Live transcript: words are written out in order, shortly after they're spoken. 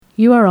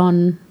You are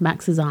on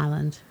Max's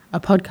Island, a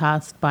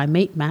podcast by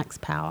Meet Max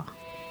Power.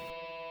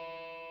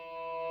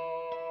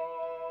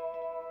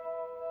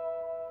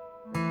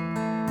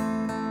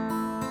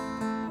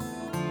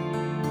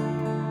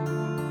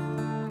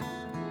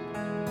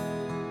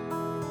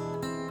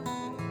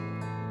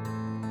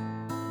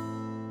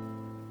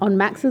 On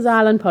Max's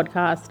Island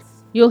podcast,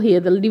 you'll hear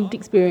the lived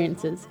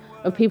experiences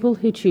of people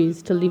who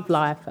choose to live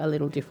life a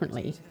little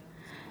differently.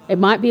 It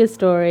might be a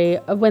story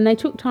of when they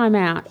took time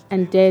out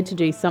and dared to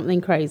do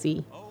something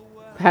crazy.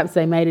 Perhaps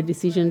they made a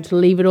decision to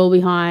leave it all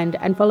behind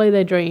and follow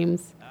their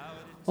dreams.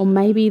 Or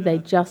maybe they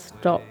just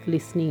stopped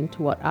listening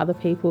to what other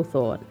people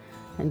thought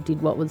and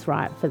did what was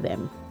right for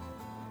them.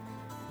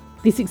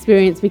 This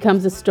experience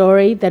becomes a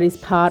story that is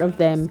part of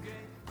them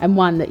and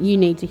one that you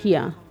need to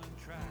hear.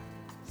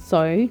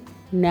 So,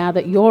 now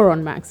that you're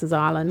on Max's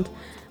Island,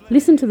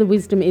 listen to the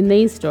wisdom in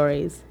these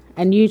stories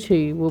and you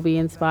too will be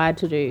inspired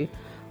to do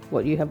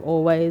what you have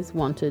always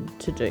wanted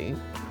to do.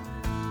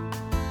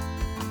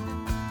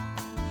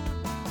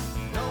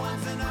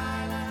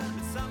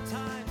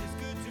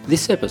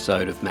 This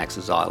episode of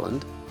Max's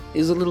Island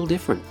is a little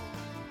different.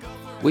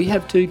 We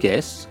have two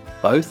guests,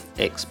 both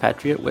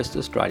expatriate West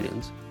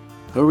Australians,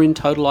 who are in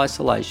total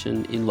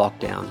isolation in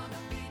lockdown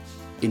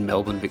in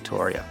Melbourne,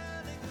 Victoria.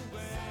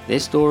 Their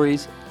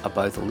stories are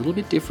both a little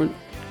bit different,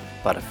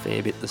 but a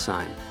fair bit the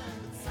same.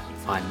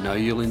 I know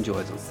you'll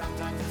enjoy them.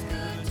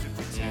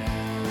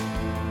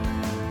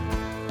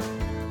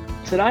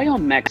 Today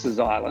on Max's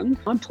Island,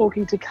 I'm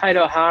talking to Kate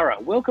O'Hara.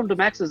 Welcome to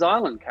Max's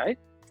Island, Kate.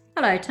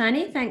 Hello,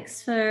 Tony.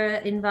 Thanks for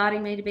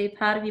inviting me to be a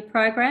part of your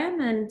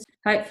program and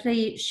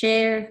hopefully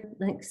share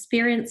an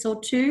experience or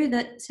two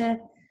that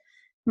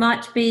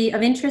might be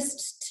of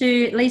interest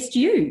to at least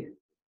you.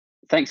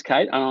 Thanks,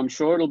 Kate, and I'm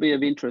sure it'll be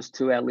of interest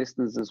to our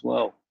listeners as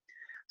well.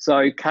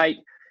 So, Kate,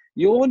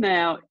 you're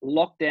now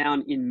locked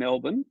down in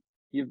Melbourne.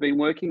 You've been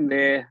working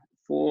there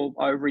for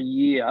over a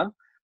year,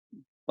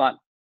 but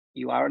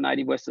you are a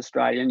native West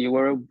Australian. You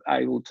were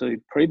able to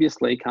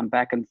previously come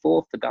back and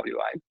forth to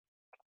WA.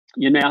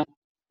 You're now,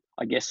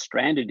 I guess,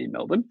 stranded in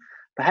Melbourne.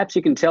 Perhaps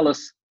you can tell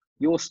us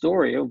your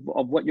story of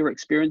what you're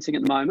experiencing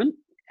at the moment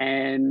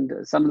and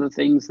some of the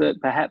things that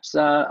perhaps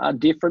are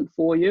different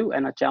for you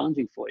and are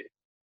challenging for you.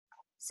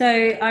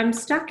 So I'm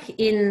stuck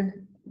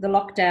in the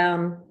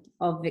lockdown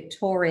of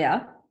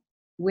Victoria,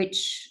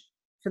 which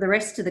for the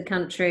rest of the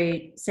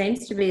country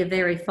seems to be a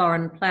very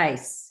foreign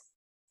place.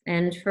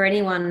 And for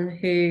anyone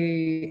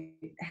who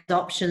has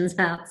options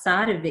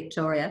outside of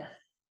Victoria,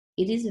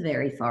 it is a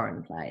very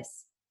foreign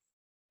place.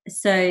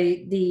 So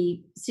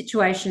the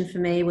situation for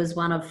me was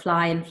one of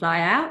fly in,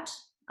 fly out.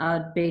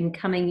 I'd been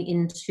coming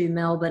into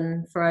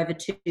Melbourne for over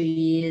 2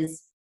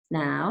 years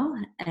now.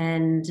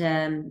 And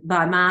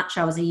by March,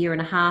 I was a year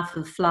and a half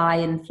of fly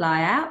in,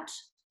 fly out,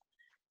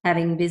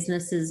 having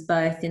businesses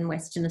both in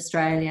Western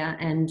Australia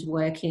and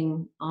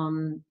working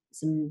on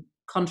some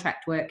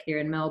contract work here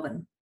in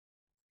Melbourne.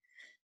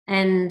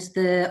 And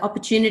the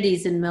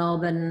opportunities in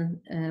Melbourne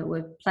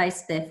were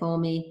placed there for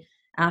me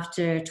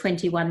after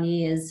 21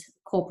 years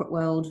corporate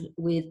world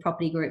with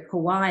Property Group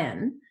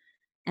Hawaiian,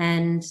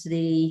 and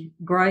the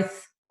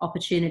growth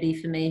opportunity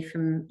for me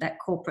from that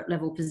corporate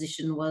level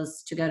position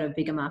was to go to a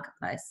bigger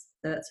marketplace.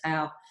 So that's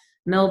how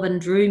Melbourne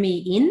drew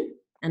me in,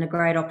 and a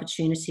great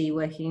opportunity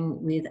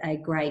working with a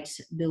great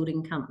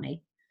building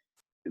company.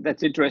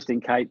 That's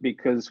interesting, Kate,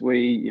 because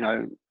we,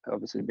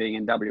 obviously being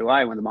in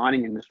WA, when the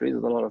mining industry,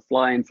 there's a lot of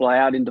fly in, fly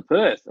out into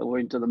Perth or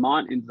into the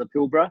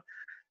Pilbara.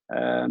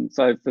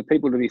 So for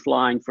people to be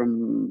flying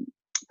from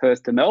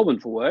Perth to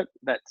Melbourne for work,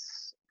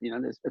 that's,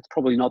 it's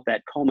probably not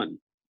that common.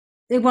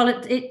 Well,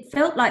 it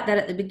felt like that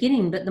at the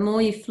beginning, but the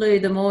more you flew,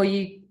 the more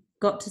you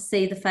got to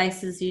see the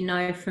faces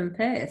from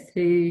Perth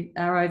who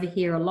are over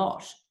here a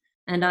lot.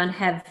 And I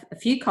have a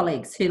few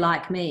colleagues who,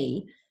 like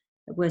me,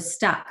 were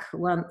stuck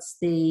once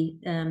the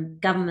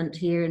government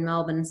here in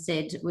Melbourne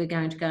said we're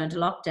going to go into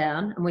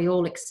lockdown, and we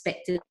all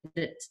expected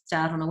it to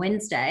start on a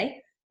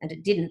Wednesday, and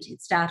it didn't.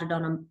 It started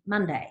on a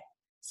Monday.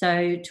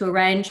 So to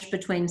arrange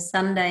between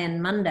Sunday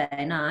and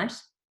Monday night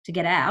to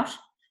get out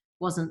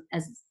wasn't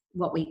as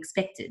what we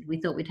expected.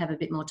 We thought we'd have a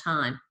bit more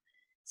time.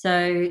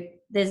 So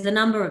there's a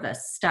number of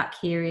us stuck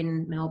here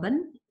in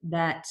Melbourne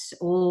that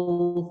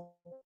all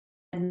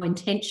had no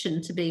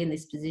intention to be in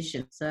this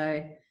position.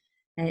 So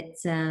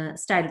it's a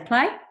state of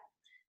play,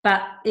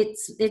 but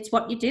it's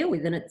what you deal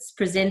with, and it's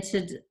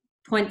presented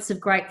points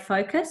of great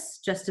focus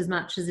just as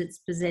much as it's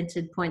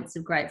presented points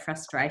of great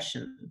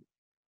frustration.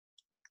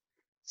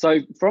 So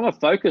from a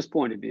focus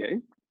point of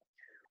view,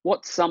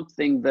 what's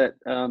something that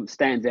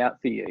stands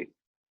out for you?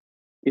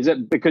 Is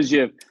it because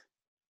you're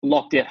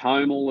locked at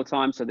home all the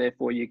time, so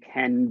therefore you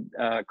can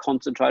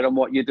concentrate on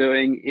what you're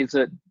doing? Is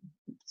it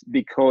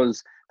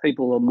because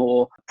people are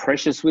more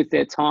precious with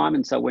their time,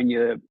 and so when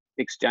you're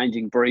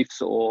exchanging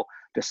briefs or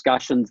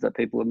discussions that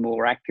people are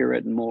more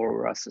accurate and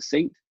more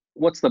succinct?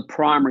 What's the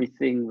primary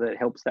thing that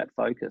helps that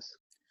focus?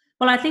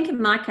 Well, I think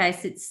in my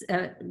case, it's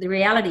the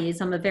reality is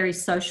I'm a very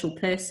social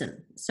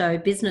person. So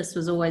business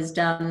was always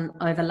done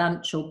over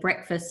lunch or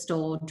breakfast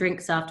or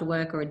drinks after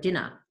work or a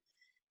dinner.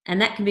 And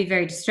that can be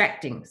very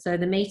distracting. So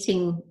the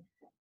meeting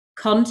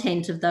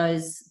content of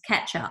those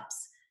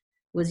catch-ups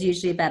was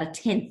usually about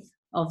 1/10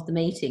 of the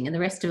meeting, and the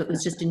rest of it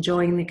was just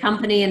enjoying the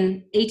company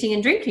and eating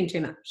and drinking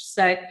too much.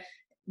 So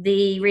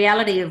the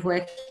reality of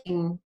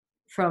working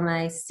from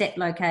a set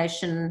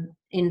location,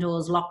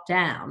 indoors, locked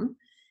down,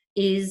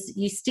 is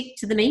you stick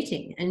to the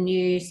meeting and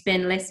you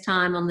spend less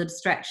time on the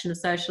distraction of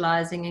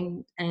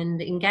socialising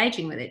and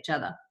engaging with each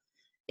other.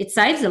 It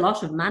saves a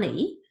lot of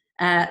money,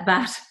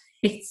 but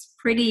it's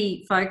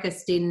pretty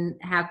focused in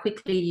how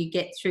quickly you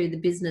get through the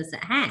business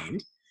at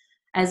hand,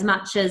 as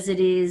much as it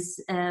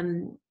is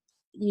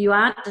you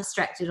aren't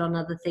distracted on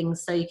other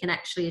things, so you can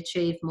actually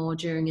achieve more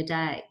during a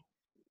day.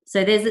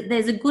 So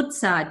there's a good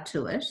side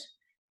to it,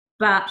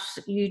 but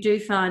you do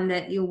find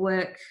that you'll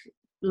work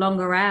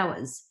longer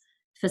hours.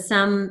 For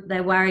some,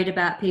 they're worried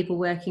about people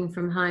working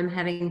from home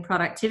having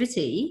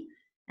productivity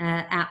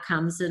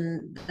outcomes,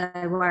 and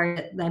they worry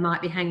that they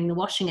might be hanging the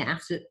washing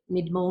out at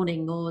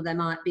mid-morning, or they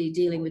might be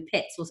dealing with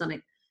pets or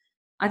something.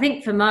 I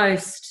think for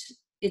most,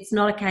 it's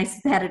not a case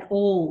of that at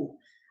all.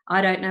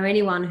 I don't know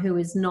anyone who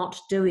is not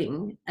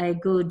doing a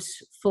good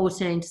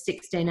 14 to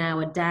 16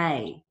 hour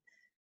day,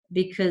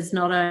 because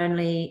not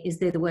only is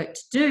there the work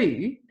to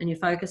do and you're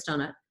focused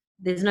on it,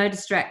 there's no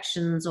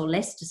distractions or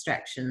less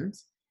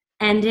distractions,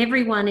 and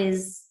everyone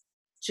is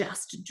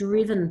just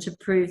driven to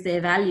prove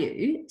their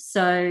value.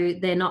 So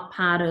they're not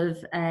part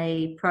of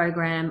a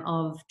program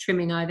of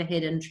trimming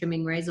overhead and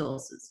trimming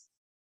resources.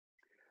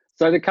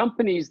 So the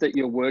companies that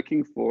you're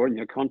working for and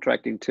you're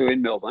contracting to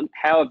in Melbourne,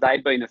 how have they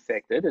been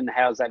affected, and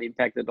how has that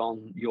impacted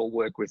on your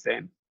work with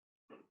them?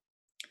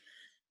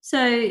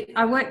 So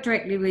I work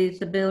directly with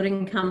the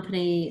building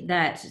company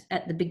that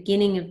at the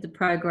beginning of the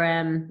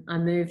program, I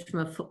moved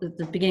from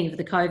the beginning of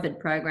the COVID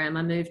program,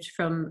 I moved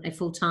from a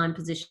full-time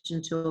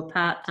position to a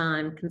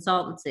part-time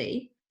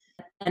consultancy,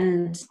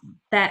 and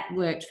that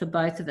worked for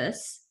both of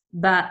us.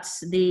 But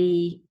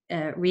the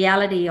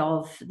reality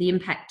of the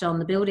impact on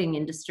the building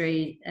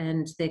industry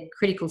and the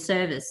critical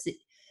service,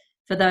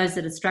 for those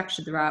that are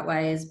structured the right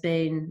way, has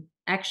been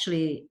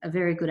actually a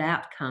very good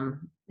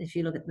outcome if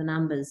you look at the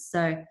numbers.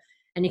 So,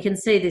 and you can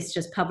see this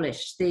just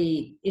published.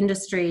 The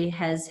industry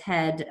has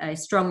had a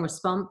strong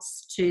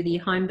response to the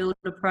home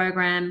builder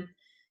program.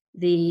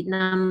 The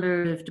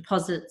number of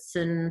deposits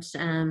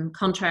and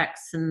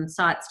contracts and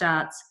site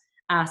starts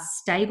are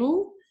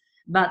stable,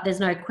 but there's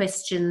no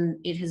question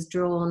it has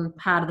drawn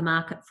part of the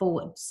market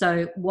forward.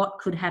 So what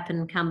could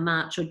happen come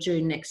March or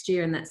June next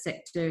year in that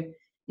sector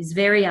is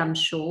very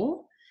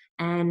unsure.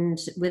 And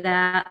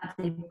without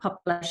the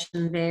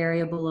population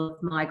variable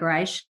of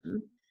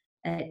migration,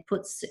 it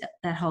puts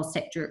that whole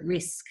sector at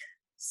risk.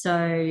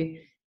 So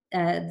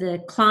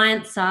the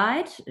client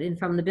side, and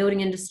from the building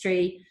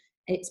industry,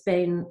 it's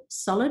been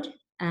solid.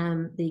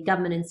 The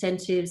government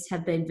incentives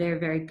have been very,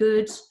 very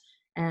good,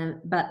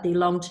 but the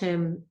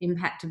long-term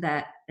impact of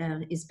that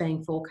is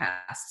being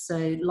forecast.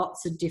 So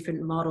lots of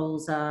different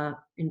models are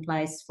in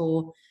place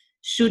for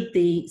should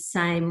the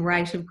same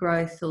rate of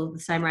growth or the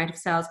same rate of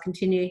sales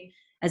continue,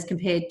 as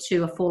compared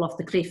to a fall off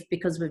the cliff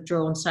because we've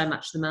drawn so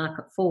much of the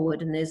market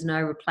forward and there's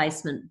no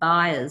replacement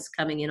buyers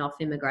coming in off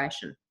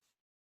immigration.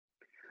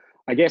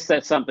 I guess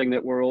that's something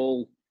that we're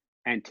all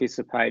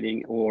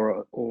anticipating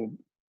or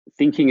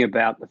thinking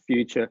about the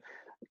future.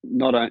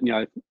 Not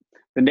the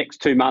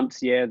next 2 months,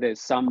 there's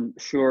some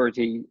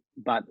surety,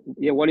 but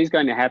what is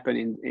going to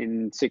happen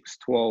in 6,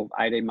 12,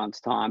 18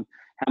 months time?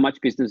 How much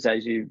business,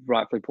 as you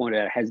rightfully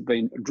pointed out, has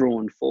been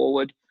drawn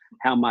forward?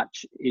 How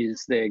much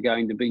is there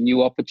going to be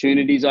new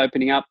opportunities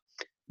opening up?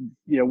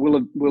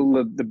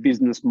 Will the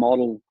business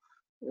model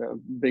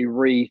be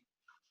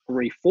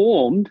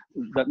reformed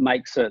that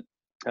makes it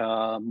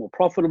more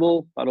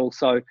profitable, but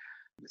also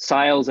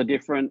sales are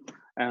different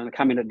and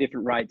come in at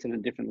different rates and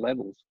at different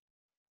levels?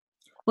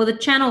 Well, the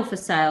channel for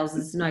sales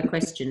is no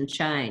question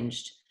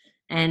changed,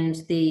 and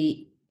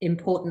the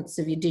importance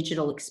of your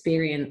digital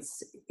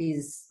experience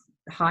is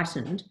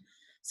heightened.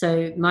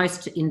 So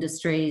most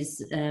industries,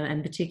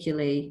 and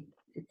particularly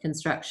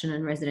construction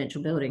and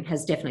residential building,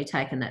 has definitely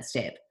taken that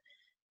step.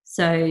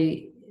 So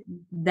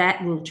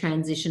that will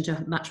transition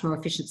to much more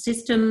efficient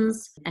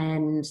systems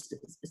and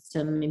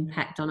some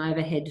impact on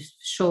overhead.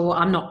 Sure,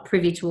 I'm not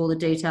privy to all the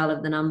detail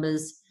of the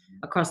numbers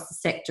across the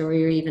sector or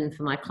even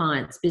for my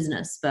client's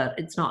business, but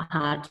it's not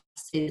hard to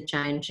see the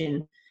change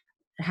in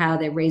how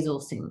they're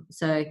resourcing.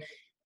 So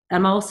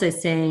I'm also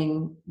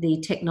seeing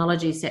the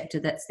technology sector,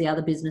 that's the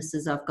other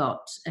businesses I've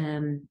got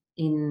in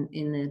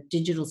the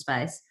digital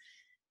space,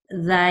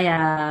 they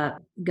are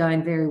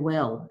going very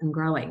well and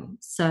growing.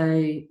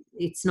 So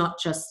it's not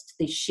just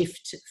the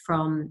shift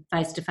from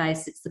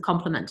face-to-face, it's the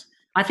complement.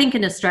 I think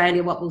in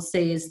Australia what we'll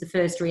see is the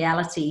first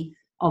reality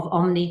of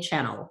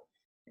omni-channel.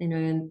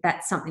 And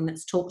that's something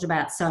that's talked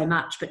about so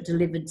much but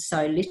delivered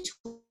so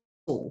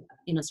little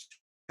in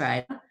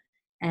Australia.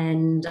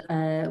 And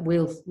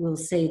we'll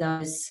see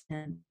those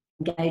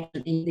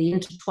engagement, the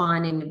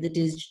intertwining of the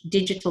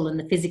digital and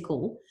the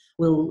physical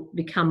will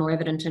become more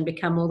evident and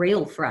become more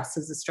real for us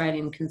as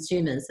Australian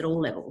consumers at all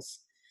levels.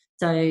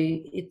 So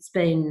it's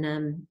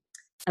been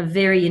a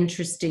very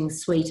interesting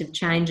suite of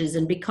changes.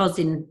 And because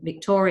in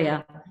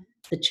Victoria,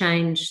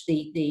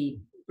 the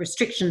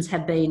restrictions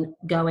have been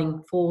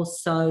going for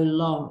so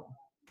long,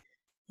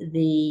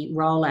 the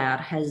rollout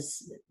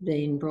has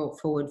been brought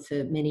forward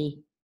for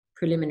many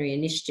preliminary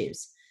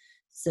initiatives.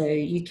 So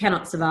you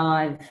cannot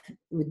survive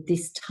with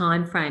this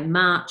time frame.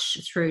 March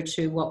through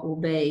to what will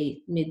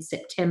be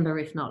mid-September,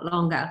 if not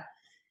longer,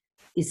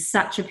 is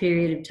such a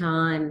period of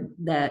time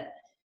that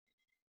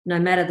no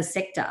matter the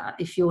sector,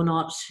 if you're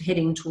not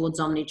heading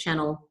towards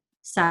omni-channel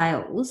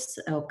sales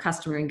or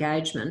customer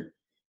engagement,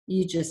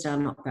 you just are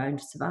not going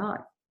to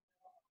survive.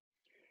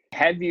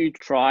 Have you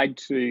tried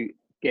to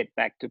get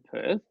back to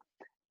Perth?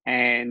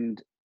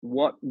 And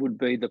what would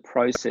be the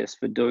process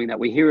for doing that?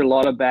 We hear a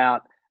lot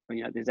about,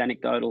 there's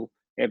anecdotal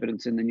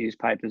evidence in the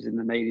newspapers, in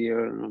the media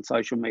and on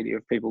social media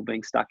of people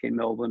being stuck in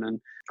Melbourne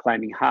and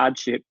claiming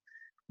hardship.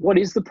 What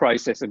is the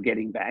process of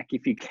getting back,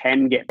 if you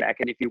can get back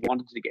and if you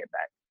wanted to get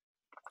back?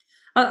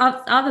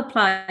 I've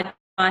applied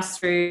twice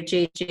through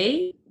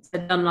GG,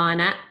 the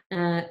online app,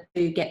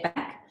 to get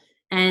back.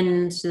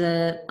 And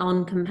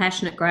on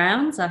compassionate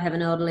grounds, I have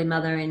an elderly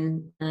mother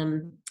in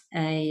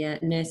a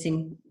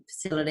nursing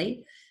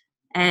facility,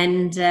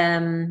 and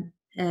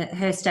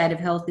her state of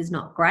health is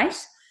not great,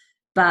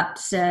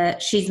 but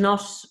she's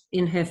not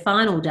in her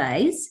final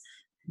days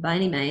by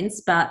any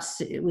means, but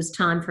it was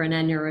time for an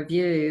annual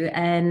review,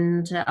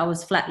 and I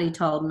was flatly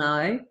told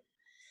no.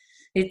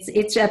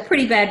 It's a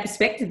pretty bad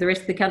perspective the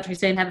rest of the country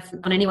seem to have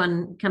on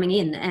anyone coming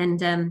in,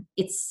 and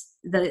it's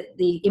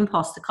the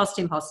cost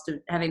impost of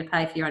having to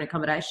pay for your own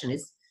accommodation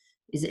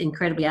is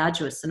incredibly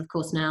arduous. And of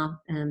course now,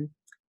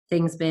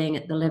 things being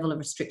at the level of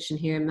restriction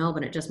here in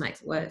Melbourne, it just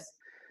makes it worse.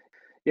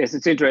 Yes,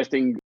 it's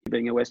interesting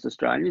being a West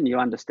Australian. You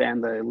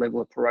understand the level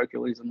of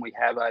parochialism we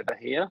have over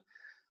here,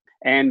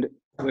 and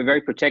we're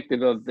very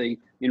protective of the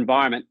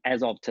environment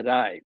as of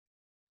today.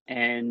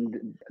 And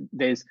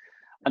there's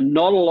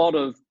not a lot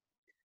of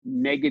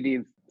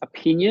negative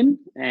opinion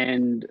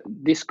and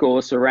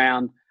discourse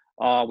around,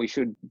 we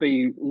should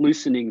be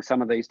loosening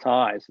some of these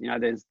ties.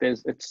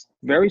 It's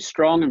very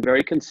strong and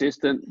very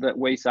consistent that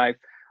we're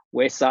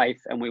safe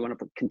and we want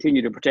to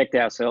continue to protect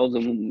ourselves,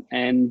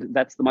 and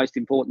that's the most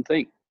important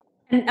thing.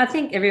 And I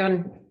think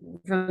everyone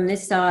from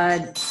this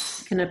side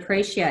can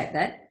appreciate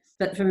that,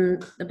 but from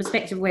the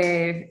perspective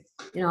where,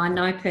 I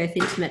know Perth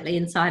intimately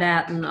inside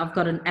out, and I've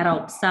got an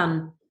adult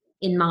son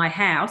in my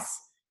house,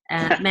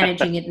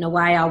 managing it in a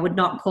way I would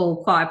not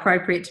call quite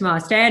appropriate to my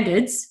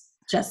standards,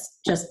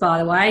 just by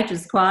the way,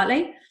 just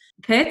quietly.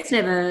 I've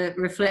never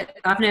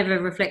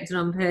reflected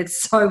on Perth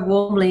so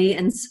warmly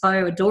and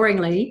so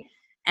adoringly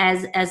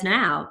as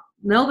now.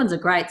 Melbourne's a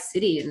great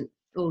city and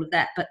all of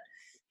that, but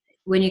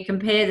when you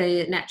compare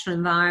the natural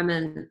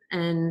environment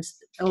and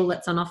all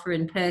that's on offer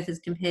in Perth as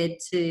compared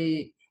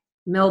to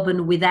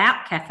Melbourne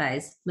without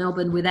cafes,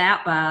 Melbourne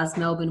without bars,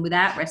 Melbourne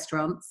without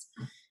restaurants,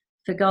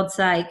 for God's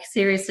sake,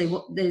 seriously,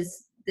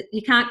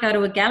 you can't go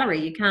to a gallery,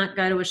 you can't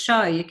go to a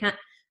show,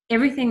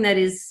 everything that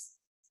is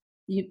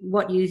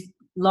what you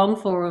long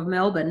for of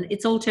Melbourne,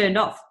 it's all turned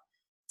off.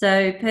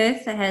 So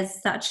Perth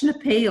has such an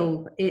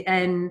appeal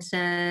and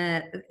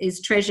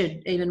is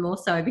treasured even more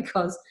so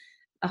because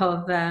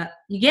of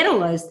you get all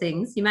those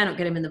things. You may not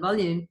get them in the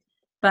volume,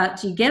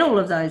 but you get all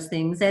of those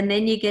things, and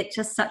then you get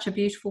just such a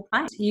beautiful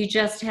place. You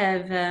just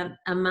have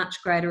a much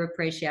greater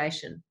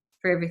appreciation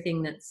for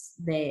everything that's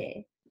there.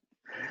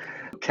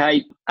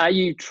 Kate, are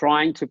you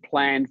trying to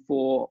plan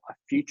for a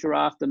future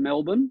after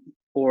Melbourne,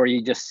 or are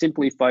you just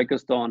simply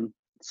focused on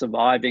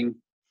surviving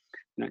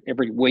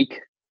every week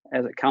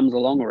as it comes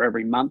along, or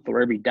every month,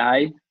 or every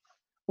day?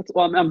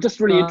 I'm just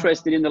really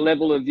interested in the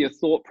level of your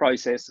thought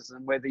processes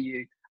and whether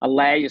you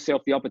allow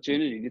yourself the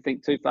opportunity to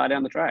think too far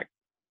down the track.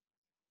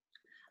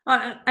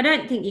 I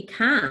don't think you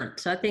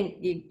can't. I think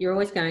you're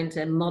always going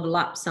to model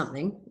up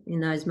something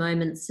in those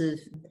moments of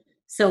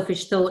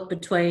selfish thought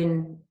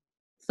between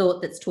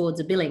thought that's towards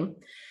a billing.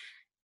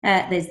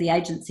 There's the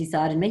agency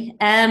side in me.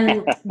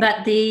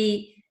 But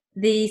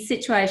the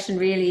situation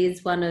really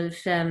is one of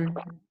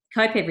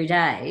cope every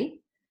day,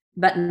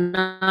 but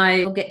no,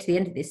 we'll get to the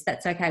end of this.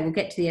 That's okay. We'll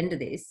get to the end of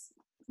this.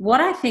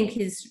 What I think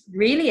is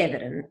really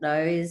evident,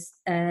 though, is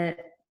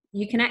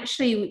you can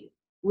actually,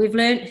 we've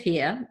learned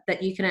here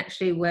that you can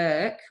actually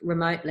work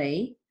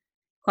remotely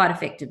quite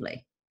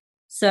effectively.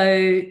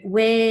 So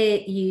where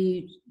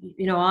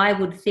I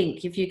would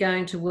think if you're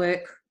going to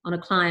work on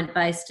a client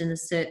based in a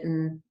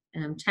certain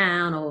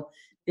town or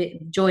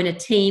join a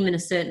team in a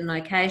certain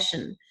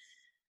location,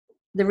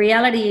 the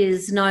reality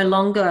is no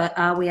longer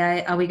are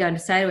we going to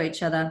say to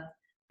each other,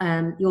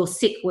 you're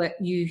sick,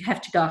 you have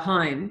to go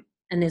home,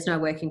 and there's no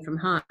working from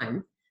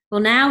home.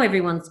 Well, now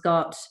everyone's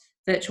got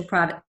virtual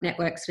private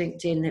networks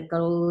linked in. They've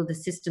got all of the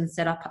systems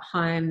set up at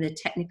home. They're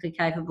technically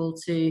capable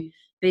to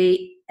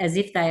be as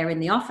if they are in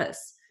the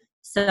office.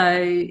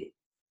 So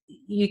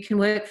you can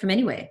work from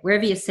anywhere,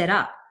 wherever you're set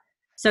up.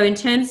 So in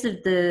terms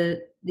of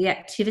the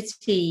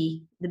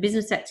activity, the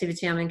business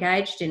activity I'm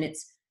engaged in,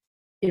 it's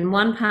in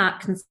one part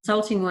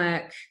consulting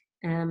work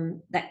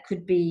that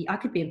could be, I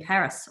could be in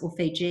Paris or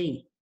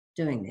Fiji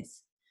doing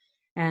this.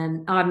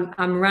 And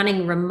I'm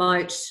running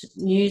remote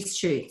news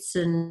shoots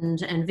and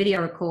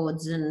video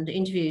records and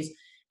interviews.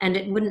 And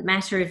it wouldn't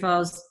matter if I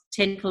was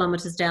 10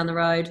 kilometres down the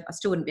road. I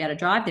still wouldn't be able to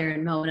drive there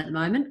in Melbourne at the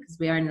moment because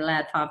we're only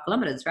allowed 5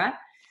 kilometres, right?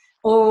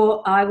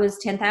 Or I was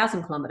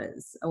 10,000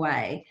 kilometres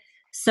away.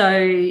 So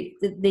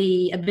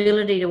the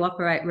ability to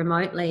operate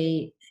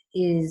remotely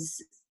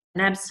is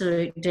an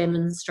absolute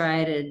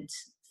demonstrated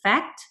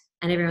fact,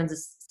 and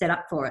everyone's set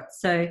up for it.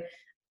 So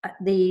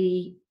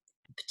the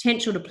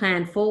potential to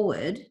plan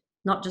forward,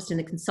 not just in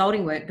the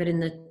consulting work, but in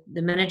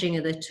the managing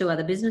of the two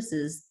other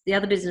businesses. The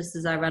other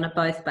businesses I run are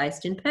both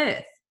based in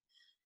Perth.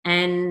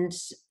 And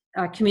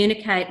I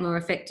communicate more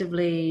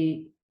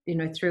effectively,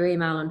 through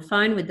email and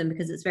phone with them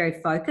because it's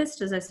very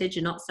focused. As I said,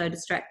 you're not so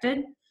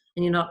distracted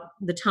and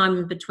the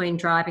time between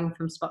driving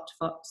from spot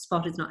to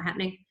spot is not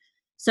happening.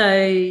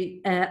 So,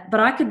 but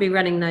I could be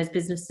running those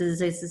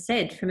businesses, as I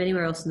said, from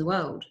anywhere else in the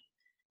world.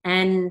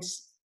 And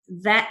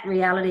that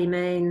reality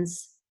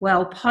means,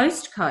 well,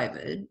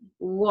 post-COVID,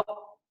 what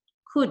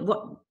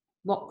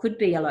could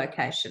be a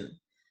location?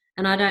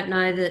 And I don't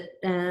know that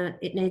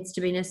it needs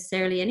to be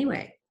necessarily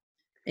anywhere.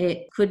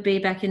 It could be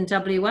back in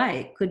WA.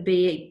 It could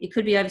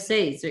be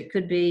overseas. Or it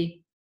could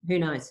be, who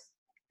knows?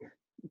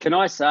 Can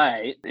I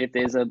say, if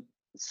there's a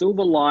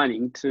silver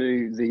lining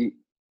to the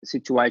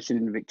situation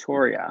in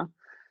Victoria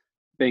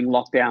being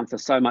locked down for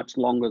so much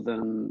longer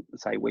than,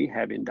 say, we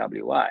have in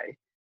WA,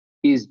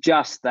 is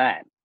just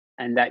that,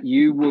 and that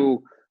you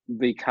will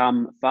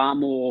become far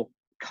more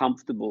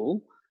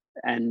comfortable,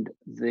 and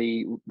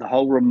the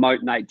whole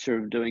remote nature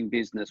of doing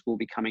business will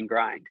become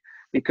ingrained.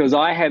 Because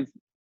I have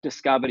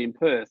discovered in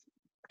Perth,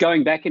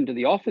 going back into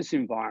the office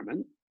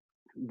environment,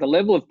 the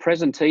level of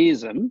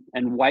presenteeism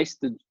and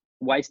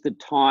wasted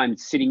time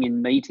sitting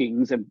in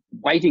meetings and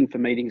waiting for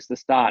meetings to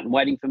start and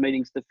waiting for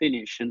meetings to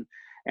finish,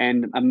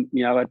 and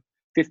a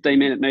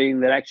 15-minute meeting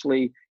that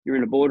actually you're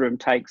in a boardroom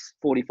takes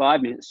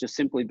 45 minutes just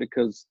simply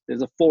because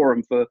there's a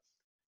forum for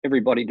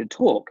everybody to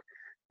talk,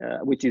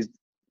 which is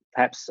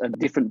perhaps a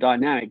different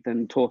dynamic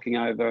than talking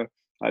over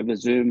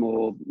Zoom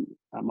or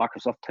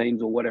Microsoft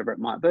Teams or whatever it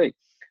might be.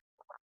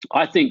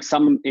 I think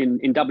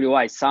in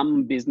WA,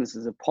 some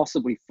businesses have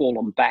possibly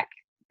fallen back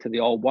to the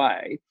old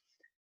way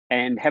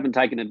and haven't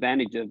taken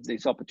advantage of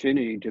this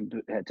opportunity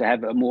to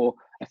have a more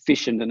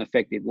efficient and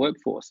effective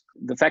workforce.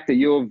 The fact that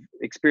you've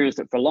experienced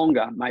it for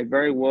longer may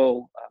very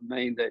well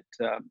mean that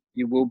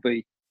you will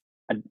be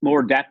more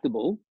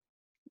adaptable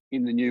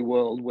in the new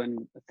world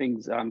when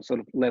things sort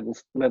of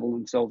level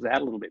themselves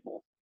out a little bit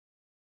more.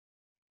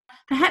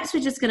 Perhaps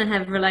we're just going to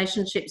have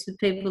relationships with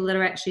people that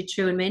are actually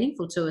true and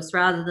meaningful to us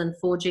rather than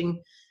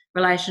forging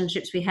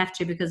relationships we have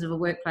to because of a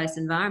workplace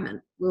environment.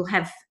 We'll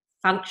have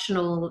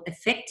functional,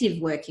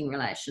 effective working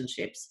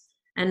relationships,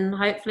 and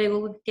hopefully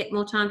we'll get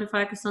more time to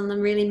focus on the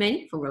really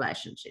meaningful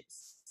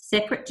relationships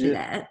separate to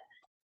that,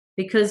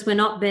 because we're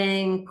not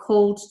being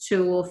called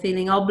to or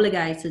feeling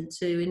obligated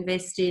to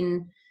invest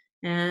in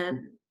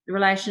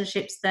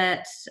relationships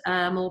that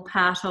are more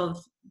part of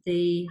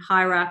the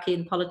hierarchy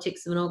and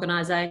politics of an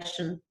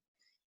organisation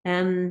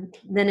than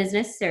is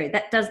necessary.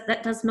 That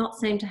does not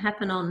seem to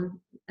happen on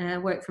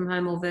work from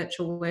home or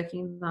virtual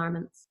working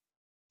environments.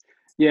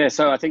 Yeah,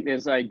 so I think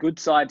there's a good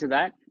side to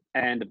that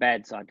and a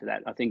bad side to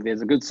that. I think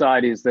there's a good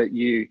side is that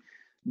you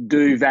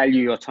do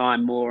value your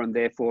time more and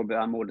therefore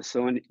are more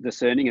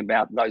discerning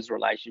about those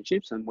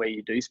relationships and where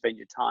you do spend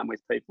your time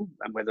with people,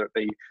 and whether it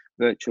be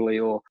virtually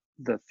or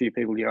the few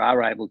people you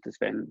are able to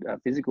spend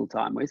physical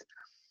time with.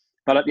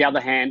 But on the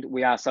other hand,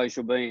 we are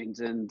social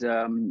beings, and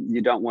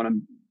you don't want to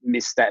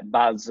miss that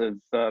buzz of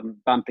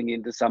bumping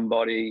into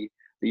somebody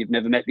that you've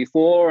never met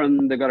before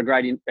and they've got a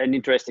great and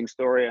interesting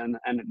story, and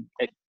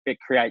it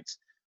creates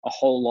a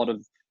whole lot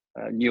of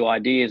new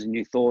ideas and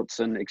new thoughts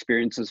and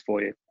experiences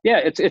for you. Yeah,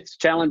 it's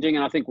challenging,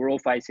 and I think we're all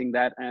facing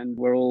that, and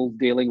we're all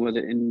dealing with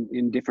it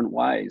in different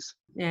ways.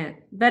 Yeah,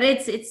 but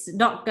it's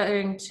not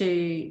going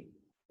to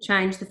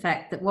change the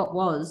fact that what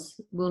was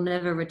will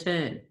never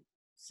return.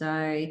 So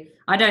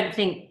I don't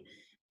think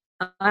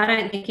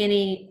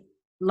any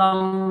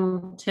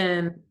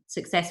long-term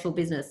successful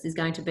business is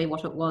going to be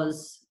what it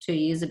was 2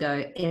 years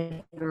ago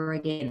ever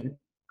again.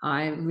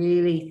 I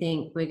really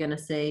think we're going to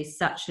see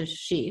such a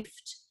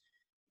shift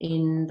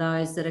in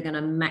those that are going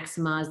to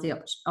maximise the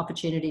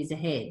opportunities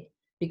ahead,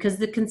 because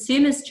the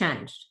consumer's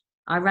changed.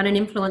 I run an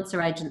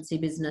influencer agency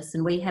business,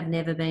 and we have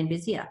never been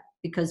busier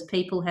because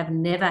people have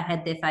never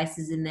had their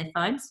faces in their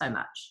phones so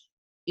much.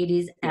 It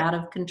is out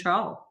of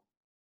control.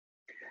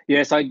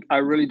 Yes, I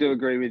really do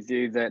agree with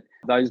you that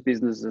those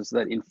businesses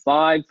that in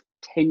 5-10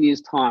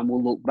 years' time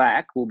will look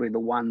back will be the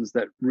ones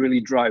that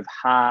really drove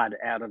hard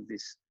out of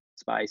this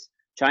space,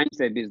 changed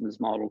their business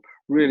model,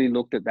 really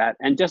looked at that,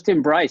 and just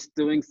embraced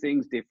doing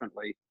things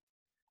differently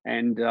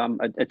and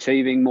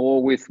achieving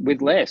more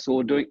with less,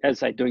 or doing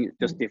it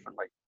just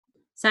differently.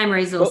 Same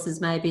resources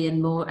maybe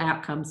and more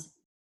outcomes.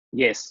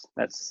 Yes,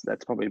 that's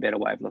probably a better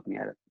way of looking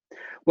at it.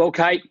 Well,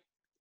 Kate,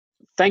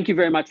 thank you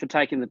very much for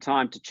taking the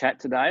time to chat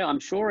today. I'm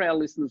sure our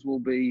listeners will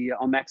be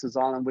on Max's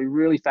Island. We're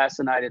really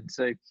fascinated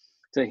to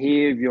to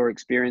hear your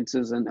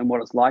experiences and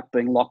what it's like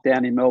being locked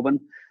down in Melbourne.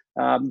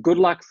 Good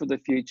luck for the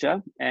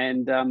future,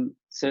 and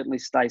certainly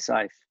stay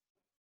safe.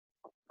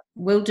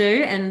 Will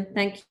do, and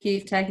thank you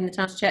for taking the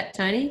time to chat,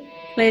 Tony.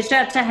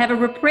 Pleasure to have a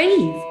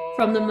reprieve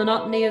from the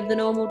monotony of the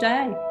normal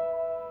day.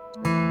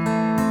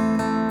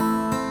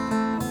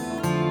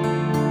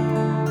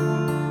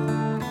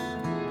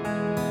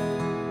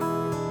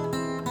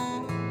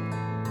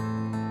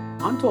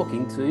 I'm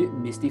talking to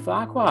Misty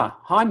Farquhar.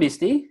 Hi,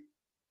 Misty.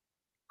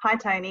 Hi,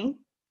 Tony.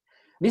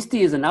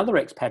 Misty is another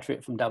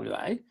expatriate from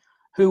WA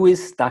who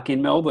is stuck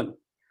in Melbourne.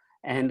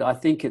 And I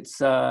think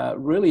it's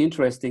really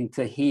interesting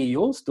to hear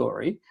your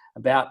story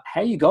about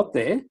how you got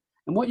there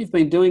and what you've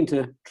been doing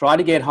to try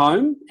to get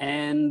home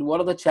and what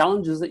are the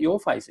challenges that you're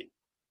facing.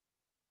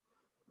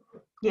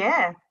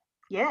 Yeah,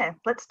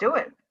 let's do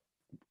it.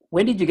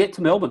 When did you get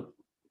to Melbourne?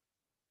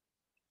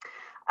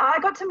 I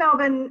got to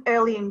Melbourne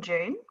early in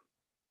June.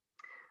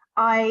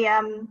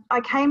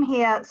 I came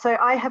here, so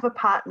I have a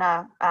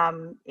partner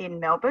in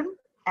Melbourne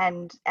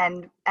and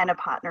a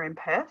partner in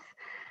Perth.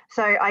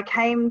 So I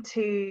came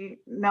to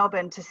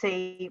Melbourne to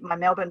see my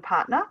Melbourne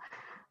partner.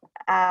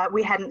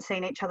 We hadn't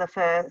seen each other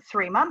for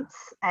 3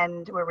 months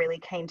and were really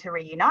keen to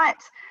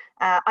reunite.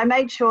 I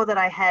made sure that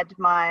I had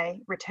my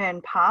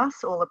return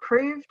pass all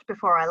approved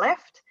before I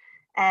left.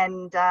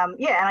 And and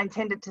I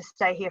intended to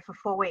stay here for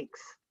 4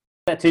 weeks.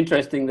 That's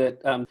interesting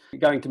that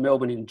going to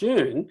Melbourne in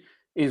June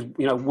is,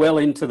 well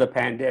into the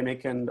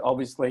pandemic, and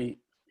obviously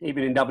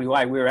even in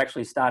WA, we're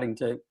actually starting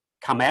to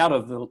come out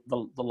of the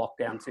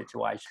lockdown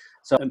situation.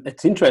 So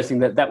it's interesting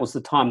that was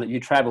the time that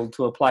you travelled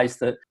to a place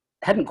that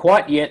hadn't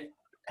quite yet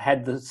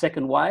had the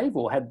second wave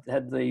or had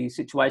the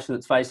situation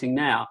that's facing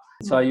now.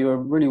 So you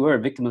really were a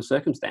victim of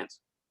circumstance.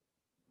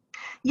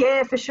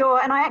 Yeah, for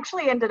sure. And I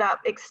actually ended up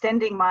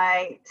extending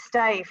my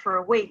stay for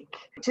a week,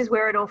 which is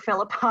where it all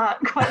fell apart,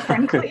 quite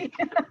frankly.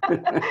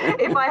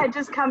 If I had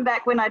just come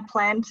back when I'd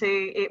planned to,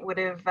 it would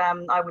have,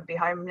 I would be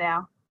home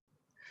now.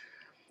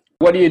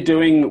 What are you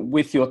doing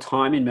with your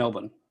time in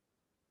Melbourne?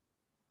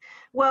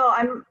 Well,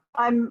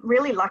 I'm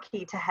really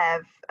lucky to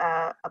have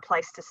a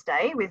place to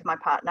stay with my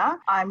partner.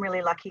 I'm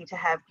really lucky to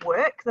have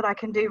work that I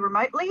can do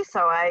remotely.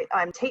 So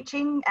I'm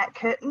teaching at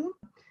Curtin,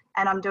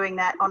 and I'm doing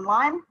that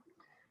online.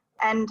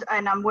 And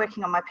I'm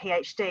working on my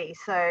PhD.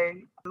 So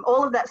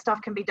all of that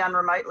stuff can be done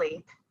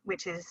remotely,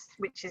 which is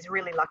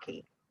really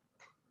lucky.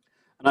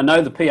 And I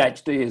know the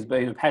PhD has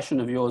been a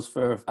passion of yours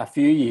for a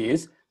few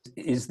years.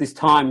 Is this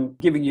time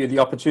giving you the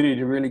opportunity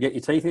to really get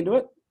your teeth into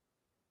it?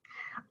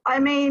 I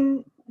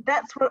mean,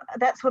 that's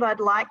what I'd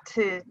like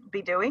to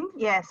be doing,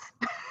 yes.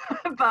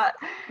 But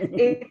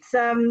it's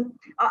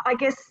I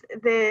guess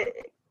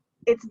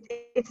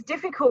it's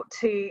difficult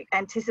to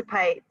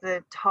anticipate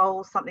the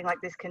toll something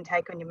like this can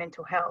take on your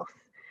mental health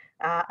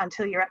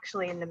until you're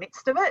actually in the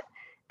midst of it.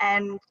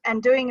 And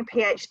doing a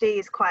PhD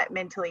is quite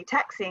mentally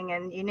taxing,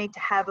 and you need to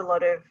have a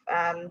lot of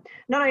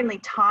not only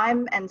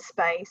time and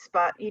space,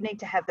 but you need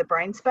to have the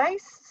brain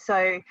space.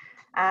 So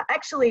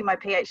actually my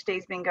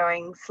PhD's been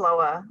going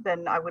slower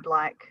than I would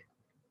like.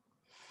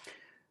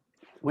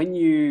 When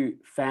you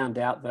found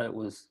out that it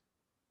was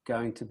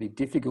going to be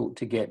difficult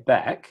to get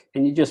back,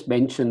 and you just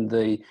mentioned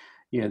the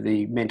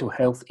mental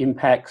health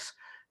impacts,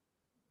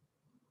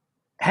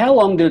 how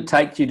long did it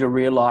take you to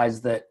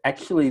realise that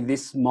actually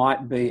this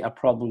might be a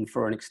problem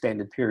for an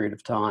extended period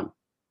of time?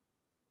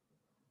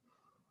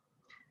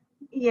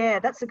 Yeah,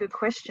 that's a good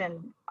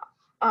question.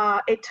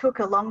 It took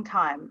a long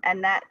time,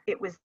 and that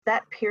it was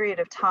that period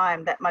of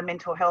time that my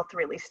mental health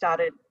really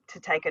started to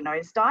take a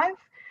nosedive.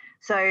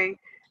 So,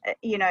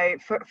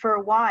 for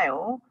a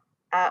while,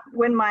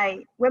 when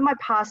my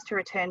pass to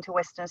return to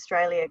Western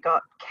Australia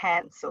got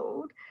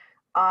cancelled,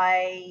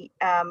 I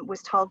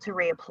was told to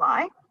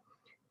reapply.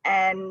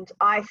 And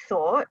I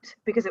thought,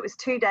 because it was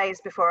 2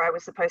 days before I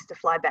was supposed to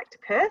fly back to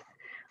Perth,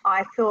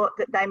 I thought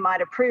that they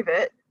might approve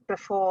it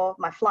before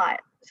my flight.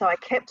 So I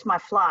kept my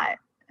flight.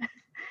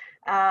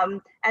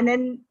 And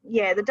then,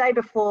 the day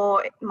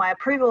before, my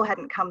approval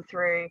hadn't come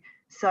through.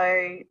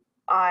 So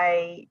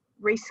I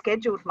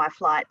rescheduled my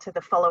flight to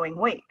the following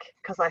week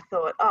because I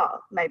thought,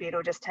 maybe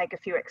it'll just take a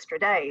few extra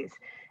days.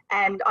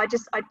 And I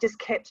just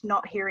kept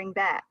not hearing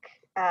back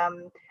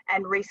and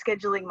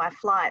rescheduling my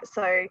flight.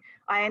 So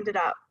I ended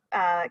up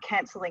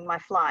cancelling my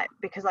flight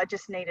because I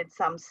just needed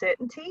some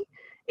certainty.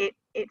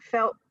 It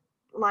felt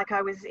like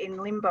I was in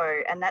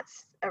limbo, and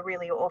that's a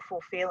really awful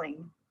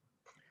feeling.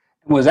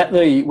 Was that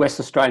the West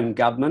Australian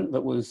government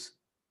that was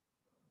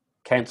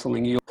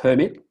cancelling your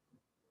permit?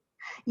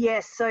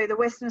 Yes, so the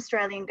Western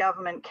Australian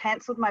government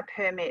cancelled my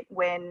permit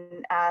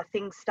when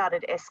things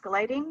started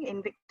escalating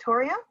in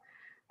Victoria.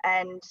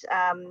 And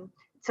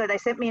so they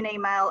sent me an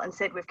email and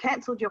said, we've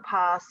cancelled your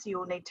pass,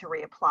 you'll need to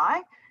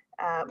reapply,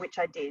 which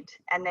I did.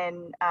 And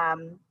then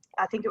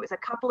I think it was a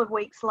couple of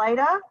weeks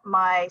later,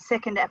 my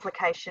second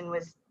application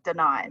was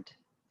denied.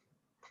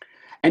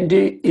 And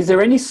is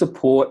there any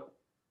support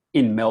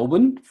in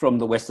Melbourne from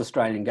the West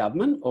Australian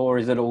government, or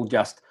is it all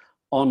just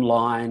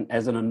online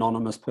as an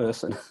anonymous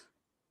person?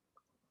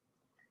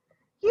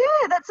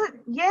 Yeah,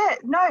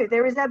 No,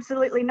 there is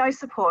absolutely no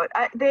support.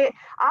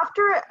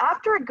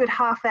 After a good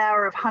half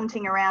hour of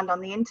hunting around on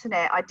the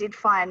internet, I did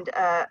find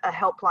a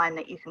helpline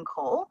that you can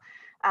call.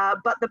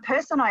 But the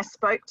person I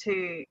spoke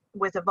to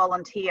was a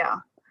volunteer,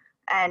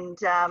 and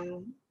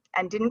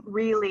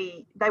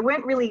they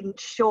weren't really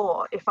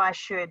sure if I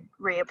should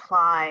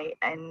reapply,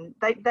 and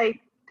they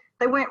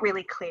weren't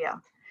really clear.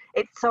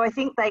 So I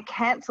think they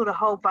cancelled a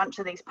whole bunch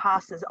of these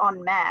passes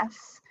en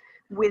masse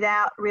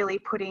without really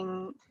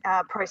putting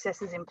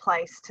processes in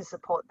place to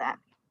support that.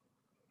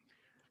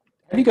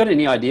 Have you got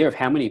any idea of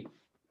how many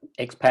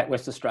expat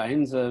West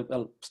Australians are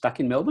stuck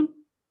in Melbourne?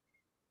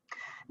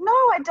 No,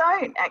 I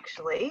don't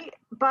actually.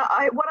 But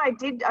I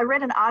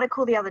read an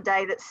article the other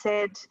day that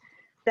said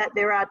that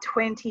there are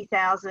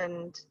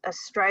 20,000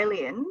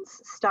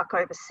 Australians stuck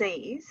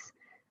overseas.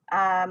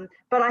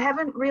 But I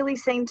haven't really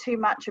seen too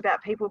much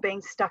about people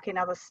being stuck in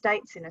other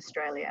states in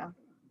Australia.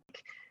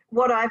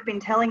 What I've been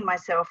telling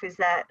myself is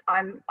that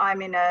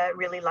I'm in a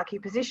really lucky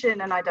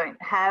position and I don't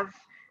have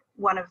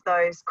one of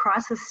those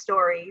crisis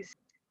stories.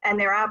 And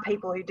there are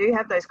people who do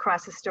have those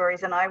crisis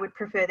stories, and I would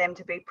prefer them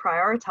to be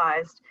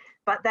prioritised.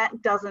 But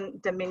that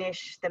doesn't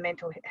diminish the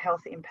mental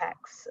health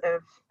impacts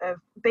of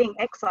being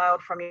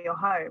exiled from your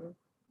home.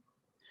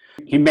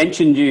 You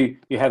mentioned you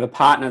have a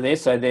partner there,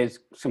 so there's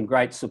some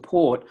great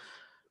support.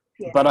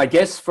 Yeah. But I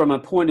guess from a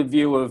point of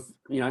view of,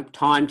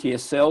 time to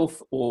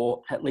yourself,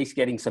 or at least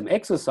getting some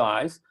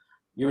exercise,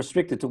 you're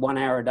restricted to 1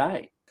 hour a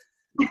day.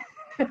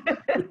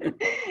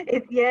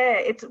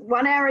 It's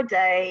 1 hour a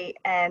day,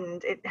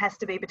 and it has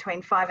to be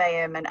between 5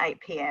 a.m. and 8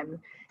 p.m.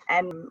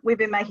 And we've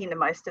been making the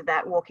most of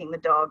that, walking the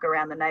dog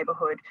around the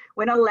neighbourhood.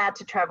 We're not allowed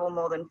to travel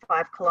more than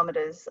 5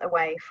 kilometres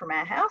away from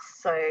our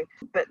house.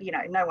 But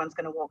no one's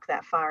going to walk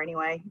that far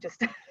anyway,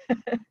 just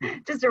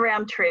a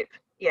round trip.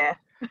 Yeah.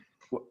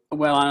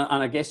 Well,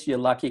 and I guess you're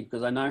lucky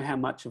because I know how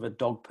much of a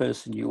dog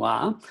person you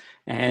are,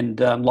 and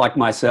like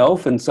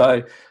myself. And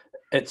so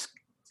it's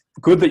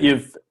good that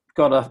you've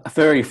got a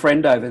furry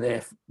friend over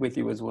there with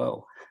you as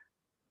well.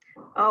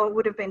 Oh, it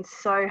would have been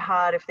so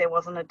hard if there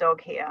wasn't a dog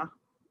here.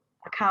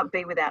 I can't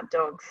be without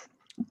dogs.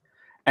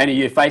 And are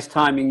you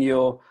FaceTiming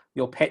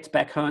your pets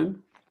back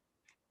home?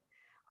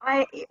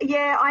 I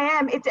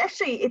am.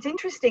 It's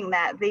interesting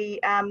that the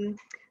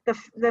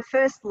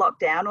first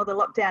lockdown, or the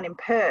lockdown in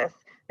Perth,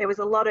 there was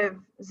a lot of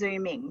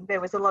Zooming. There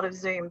was a lot of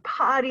Zoom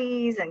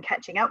parties and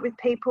catching up with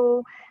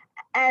people.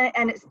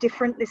 And it's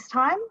different this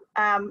time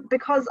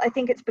because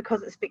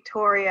it's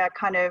Victoria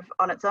kind of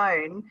on its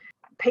own.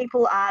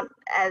 People aren't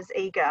as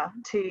eager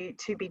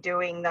to be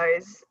doing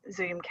those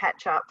Zoom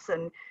catch-ups,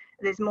 and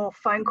there's more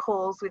phone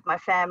calls with my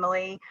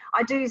family.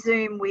 I do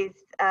Zoom with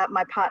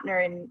my partner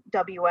in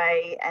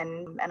WA,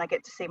 and I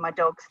get to see my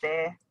dogs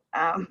there.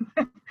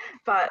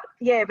 But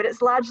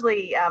it's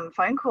largely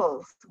phone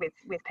calls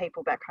with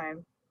people back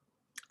home.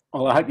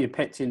 Well, I hope your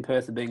pets in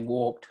Perth are being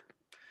walked.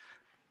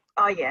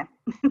 Oh, yeah.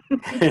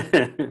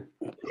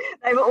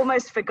 They've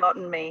almost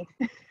forgotten me.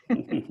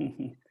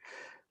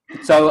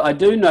 So I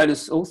do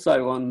notice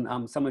also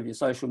on some of your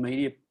social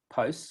media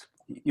posts,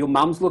 your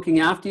mum's looking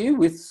after you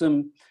with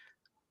some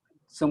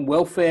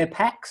welfare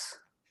packs.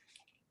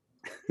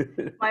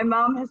 My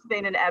mum has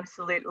been an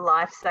absolute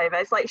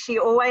lifesaver. It's like she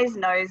always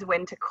knows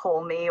when to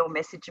call me or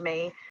message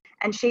me.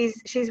 And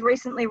she's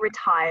recently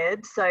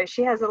retired, so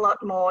she has a lot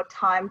more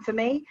time for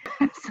me.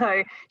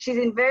 So she's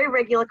in very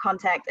regular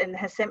contact and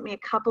has sent me a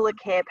couple of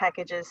care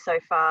packages so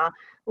far,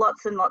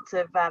 lots and lots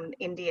of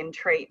Indian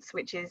treats,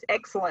 which is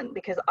excellent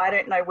because I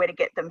don't know where to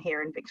get them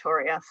here in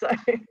Victoria.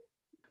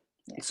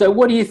 So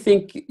what do you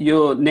think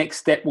your next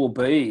step will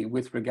be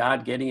with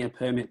regard getting a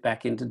permit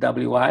back into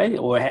WA?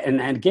 And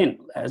again,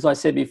 as I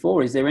said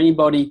before, is there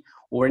anybody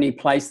or any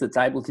place that's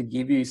able to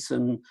give you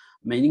some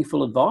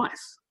meaningful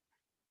advice?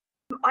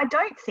 I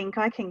don't think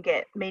I can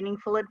get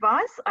meaningful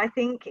advice. I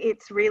think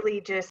it's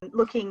really just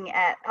looking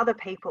at other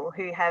people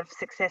who have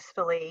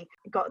successfully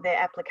got their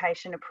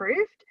application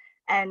approved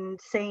and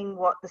seeing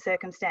what the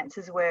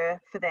circumstances were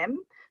for them.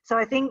 So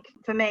I think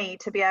for me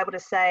to be able to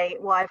say,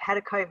 well, I've had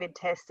a COVID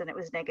test and it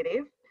was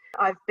negative.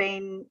 I've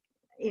been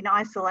in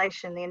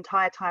isolation the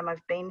entire time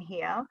I've been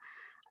here,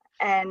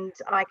 and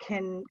I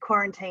can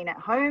quarantine at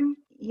home.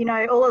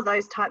 All of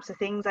those types of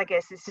things, I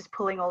guess, is just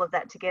pulling all of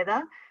that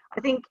together. I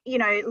think,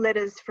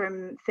 letters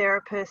from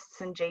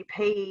therapists and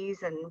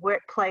GPs and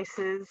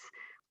workplaces,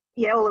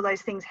 all of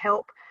those things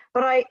help.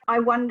 But I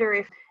wonder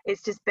if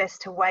it's just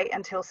best to wait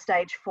until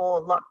stage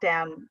 4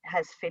 lockdown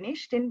has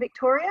finished in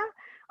Victoria.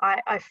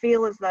 I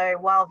feel as though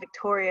while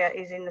Victoria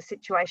is in the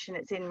situation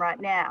it's in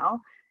right now,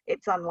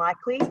 it's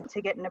unlikely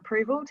to get an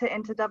approval to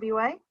enter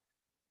WA.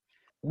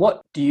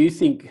 What do you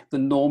think the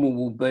normal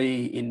will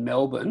be in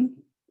Melbourne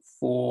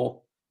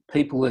for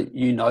people that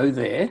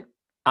there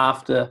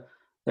after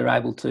they're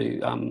able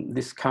to,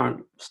 this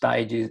current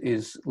stage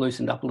is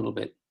loosened up a little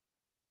bit?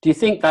 Do you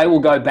think they will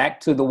go back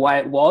to the way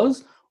it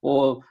was,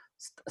 or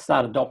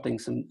start adopting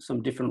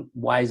some different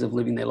ways of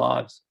living their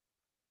lives?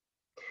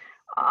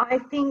 I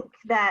think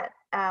that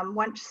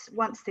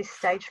once this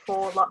stage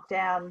 4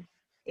 lockdown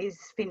is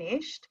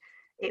finished,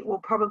 it will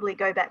probably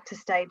go back to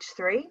stage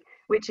 3,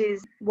 which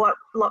is what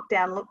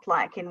lockdown looked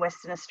like in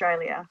Western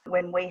Australia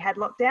when we had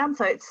lockdown.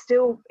 So it's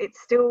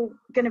still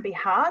going to be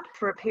hard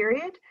for a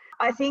period.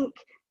 I think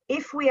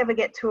if we ever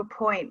get to a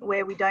point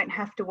where we don't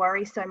have to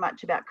worry so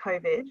much about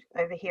COVID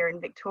over here in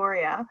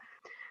Victoria,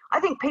 I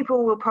think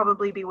people will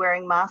probably be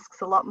wearing masks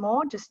a lot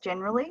more, just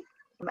generally,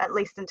 at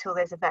least until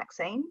there's a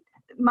vaccine.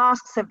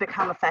 Masks have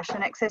become a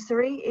fashion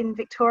accessory in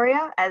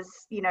Victoria,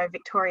 as you know,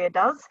 Victoria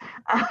does.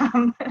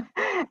 I'm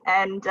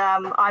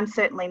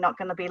certainly not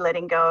going to be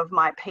letting go of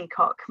my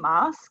peacock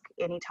mask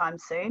anytime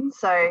soon.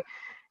 So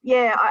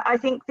yeah, I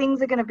think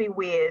things are going to be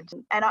weird,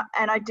 and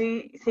I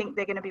do think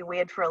they're going to be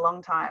weird for a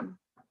long time,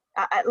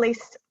 at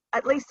least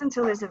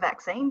until there's a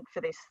vaccine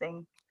for this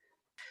thing.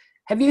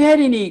 Have you had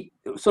any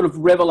sort of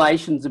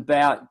revelations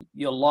about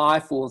your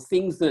life or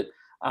things that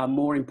are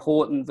more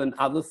important than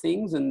other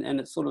things, and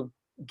it's sort of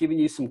given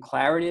you some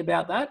clarity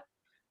about that,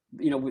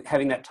 you know,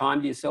 having that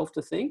time to yourself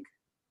to think?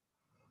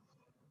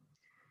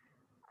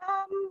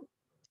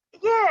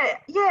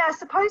 Yeah, I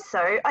suppose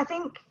so. I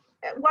think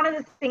one of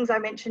the things I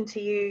mentioned to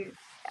you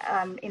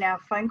in our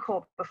phone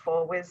call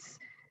before was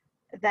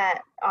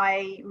that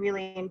I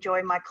really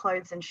enjoy my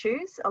clothes and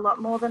shoes a lot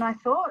more than I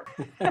thought.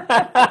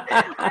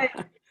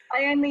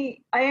 I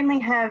only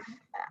have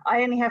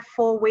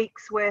 4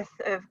 weeks worth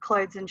of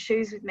clothes and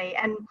shoes with me,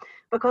 and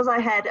because I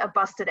had a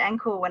busted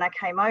ankle when I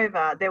came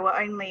over, there were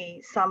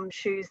only some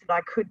shoes that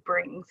I could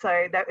bring,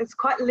 so that it's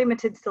quite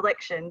limited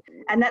selection,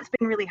 and that's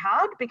been really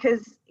hard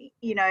because,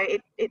 you know,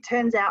 it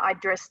turns out I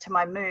dress to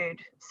my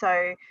mood.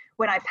 So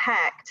when I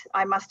packed,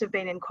 I must have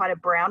been in quite a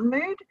brown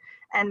mood,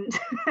 and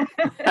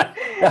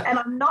and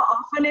I'm not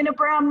often in a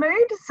brown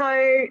mood,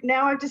 so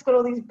now I've just got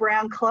all these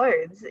brown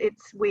clothes.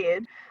 It's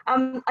weird.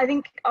 I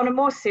think on a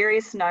more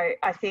serious note,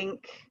 I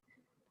think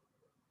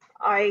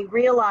I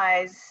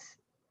realise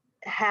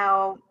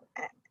how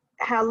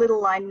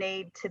little I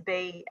need to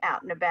be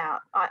out and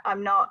about.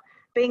 I'm not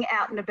being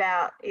out and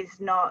about is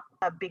not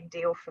a big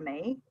deal for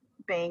me.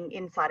 Being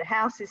inside a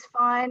house is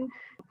fine,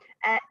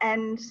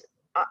 and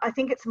I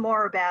think it's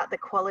more about the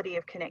quality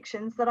of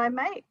connections that I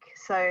make.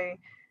 So,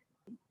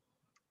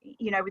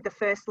 you know, with the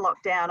first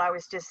lockdown, I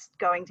was just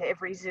going to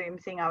every Zoom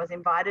thing I was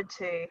invited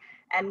to.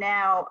 And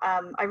now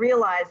I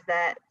realise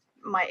that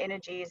my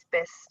energy is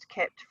best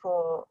kept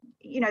for,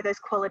 you know, those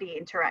quality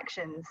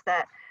interactions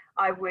that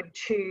I would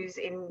choose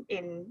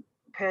in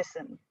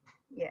person.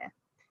 Yeah.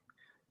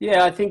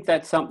 Yeah, I think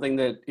that's something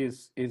that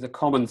is a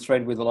common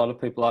thread with a lot of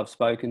people I've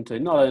spoken to,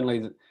 not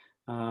only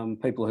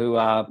people who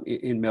are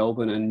in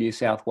Melbourne and New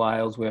South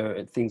Wales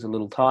where things are a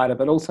little tighter,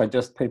 but also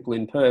just people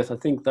in Perth. I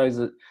think those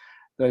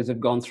have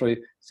gone through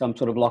some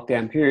sort of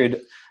lockdown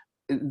period.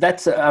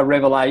 That's a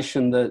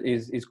revelation that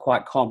is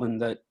quite common,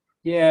 that,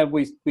 yeah,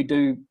 we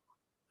do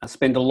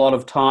spend a lot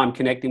of time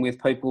connecting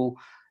with people,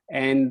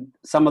 and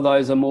some of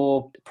those are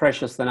more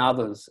precious than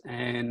others.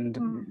 And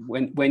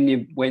when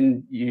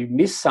you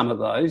miss some of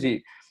those,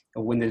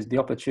 or when there's the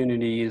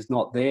opportunity is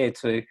not there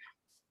to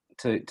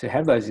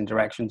have those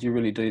interactions, you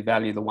really do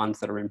value the ones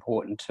that are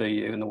important to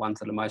you and the ones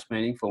that are most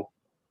meaningful.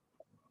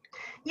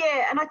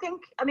 Yeah, and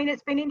I mean,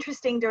 it's been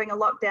interesting doing a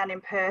lockdown in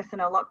Perth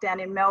and a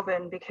lockdown in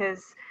Melbourne,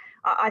 because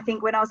I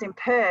think when I was in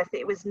Perth,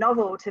 it was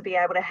novel to be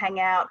able to hang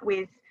out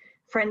with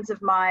friends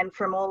of mine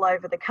from all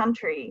over the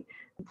country.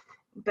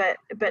 But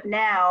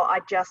now I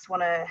just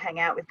want to hang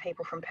out with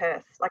people from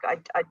Perth. Like I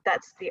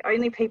that's the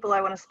only people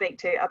I want to speak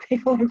to are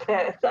people in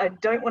Perth. I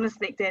don't want to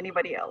speak to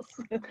anybody else.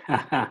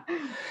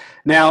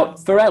 Now,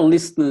 for our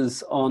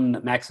listeners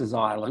on Max's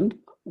Island,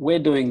 we're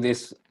doing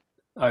this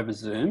over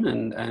Zoom,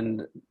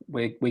 and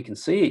we can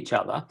see each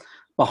other.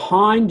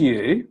 Behind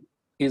you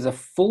is a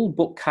full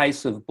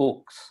bookcase of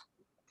books.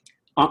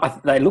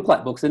 They look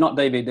like books. They're not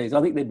DVDs.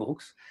 I think they're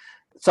books.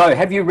 So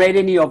have you read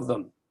any of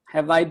them?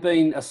 Have they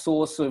been a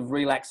source of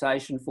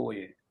relaxation for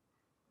you?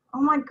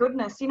 Oh my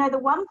goodness. You know, the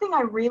one thing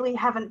I really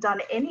haven't done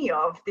any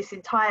of this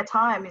entire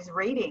time is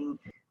reading.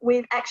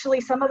 With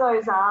actually, some of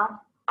those are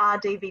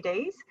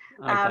DVDs.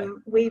 Okay.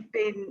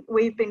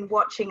 We've been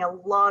watching a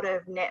lot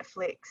of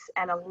Netflix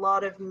and a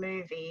lot of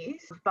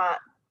movies, but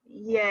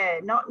yeah,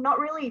 not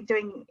really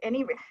doing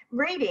any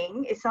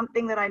reading is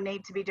something that I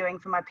need to be doing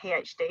for my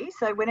PhD.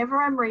 So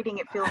whenever I'm reading,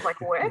 it feels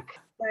like work.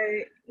 So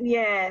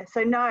yeah,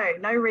 so no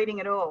reading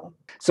at all.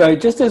 So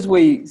just as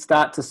we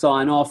start to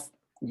sign off,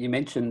 you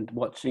mentioned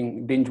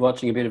binge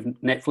watching a bit of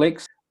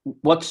Netflix.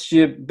 What's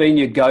been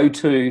your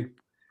go-to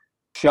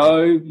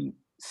show,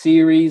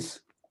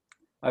 series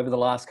over the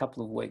last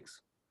couple of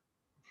weeks?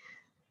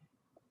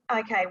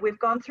 Okay, we've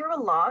gone through a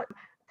lot.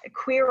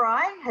 Queer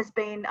Eye has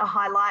been a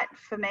highlight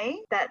for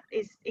me. That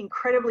is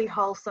incredibly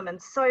wholesome and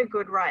so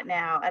good right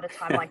now at a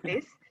time like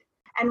this.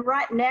 And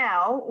right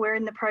now, we're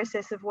in the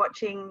process of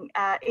watching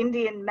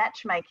Indian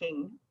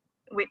matchmaking,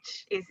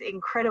 which is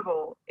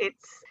incredible.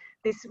 It's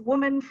this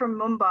woman from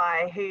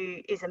Mumbai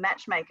who is a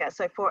matchmaker,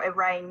 so for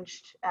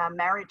arranged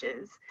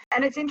marriages.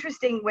 And it's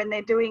interesting when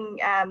they're doing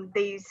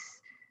these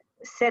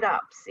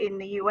setups in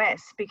the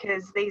US,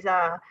 because these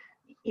are,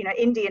 you know,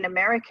 Indian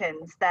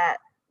Americans that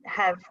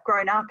have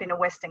grown up in a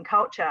Western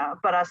culture,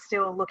 but are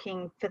still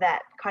looking for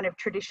that kind of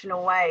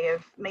traditional way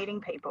of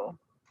meeting people.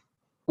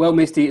 Well,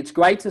 Misty, it's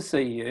great to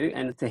see you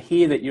and to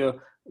hear that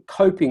you're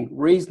coping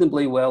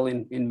reasonably well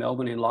in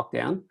Melbourne in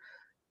lockdown.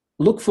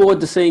 Look forward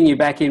to seeing you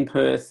back in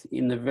Perth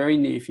in the very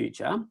near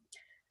future.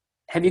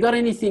 Have you got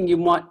anything you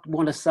might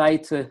want to say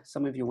to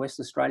some of your West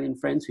Australian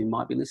friends who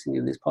might be listening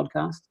to this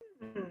podcast?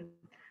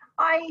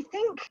 I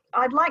think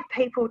I'd like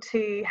people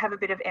to have a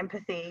bit of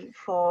empathy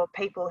for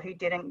people who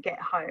didn't get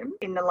home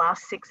in the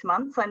last 6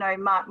 months. I know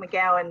Mark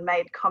McGowan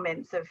made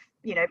comments of,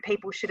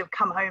 people should have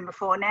come home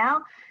before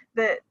now,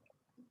 but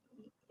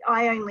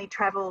I only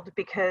travelled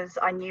because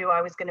I knew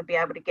I was going to be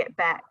able to get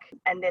back,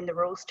 and then the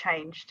rules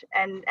changed.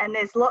 And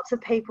there's lots of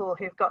people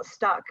who've got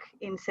stuck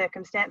in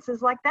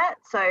circumstances like that.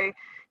 So,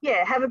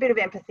 yeah, have a bit of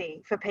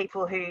empathy for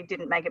people who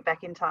didn't make it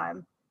back in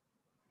time.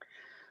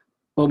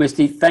 Well,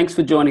 Misty, thanks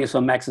for joining us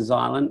on Max's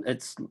Island.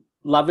 It's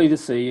lovely to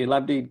see you,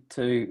 lovely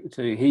to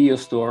hear your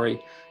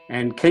story,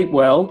 and keep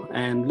well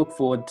and look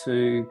forward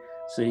to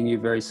seeing you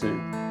very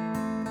soon.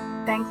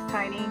 Thanks,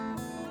 Tony.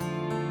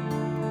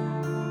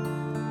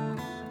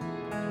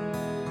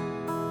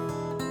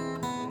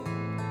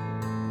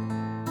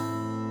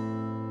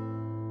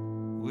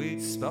 We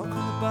spoke on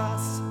the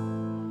bus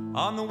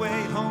on the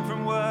way home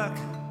from work.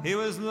 He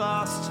was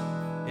lost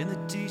in the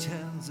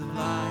details of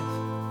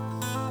life.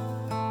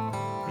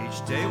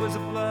 Each day was a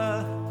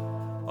blur,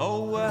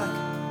 oh work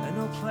and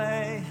no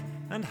play,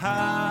 and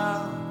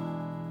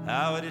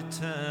how it had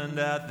turned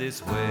out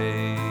this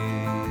way.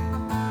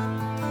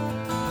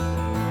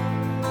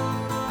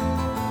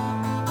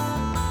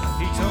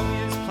 He told me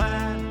his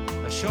plan,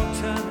 a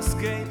short-term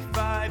escape,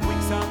 5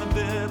 weeks on the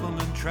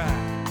Bibbulmun track.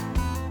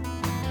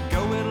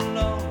 Go it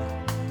alone,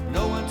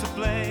 no one to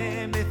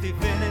blame if he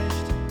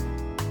finished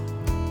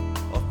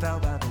or fell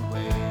by the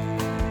way.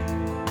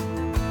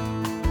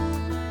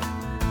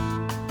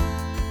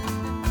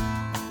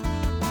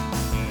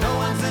 No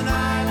one's an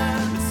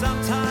island, but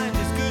sometimes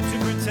it's good to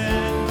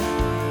pretend.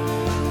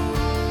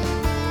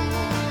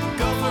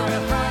 Go for a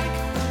hike,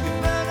 your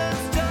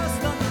burden's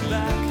just on your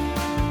back.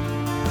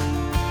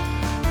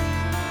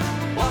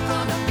 Walk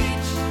on the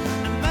beach,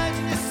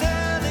 imagine you're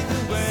sailing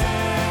away.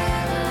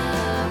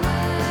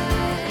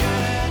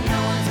 Yeah, no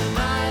one's an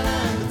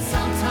island, but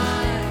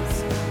sometimes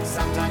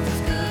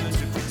it's good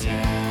to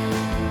pretend.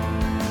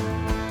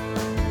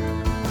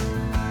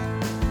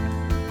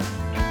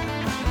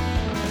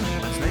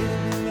 Much later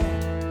we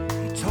met,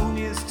 he told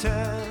me his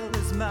tale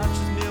as much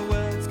as mere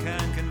words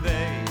can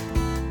convey.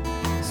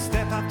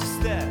 Step after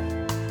step,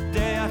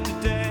 day after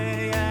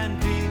day, and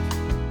deep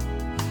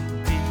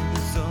in the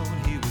zone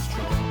he was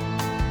drawn.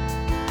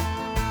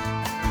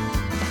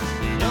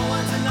 No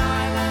one's an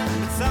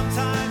island, but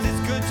sometimes it's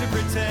good to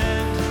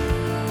pretend.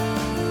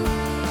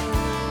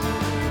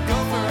 Go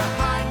for a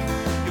hike,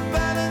 your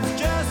burden's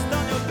just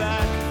on your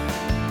back.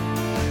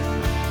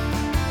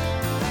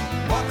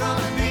 Walk on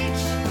the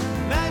beach,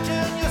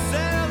 imagine you're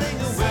sailing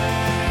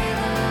away.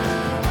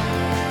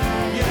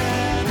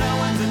 Yeah, no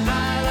one's an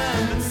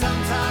island, but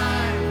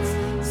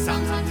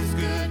sometimes it's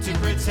good to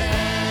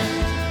pretend.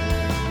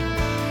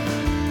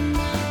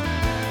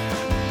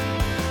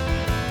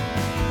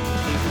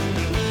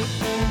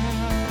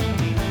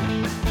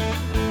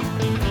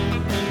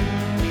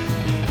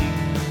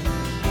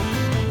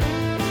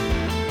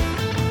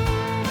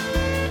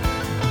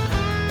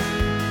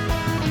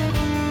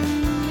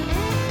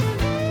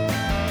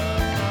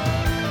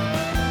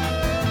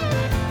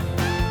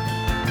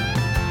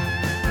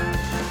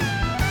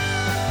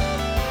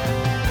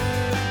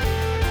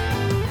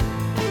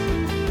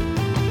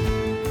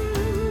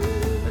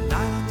 A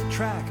night on the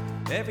track,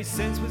 every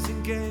sense was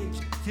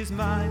engaged. His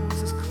mind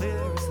was as clear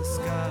as the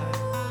sky.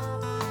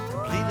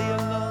 Completely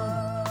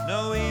alone,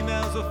 no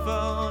emails or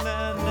phone,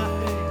 and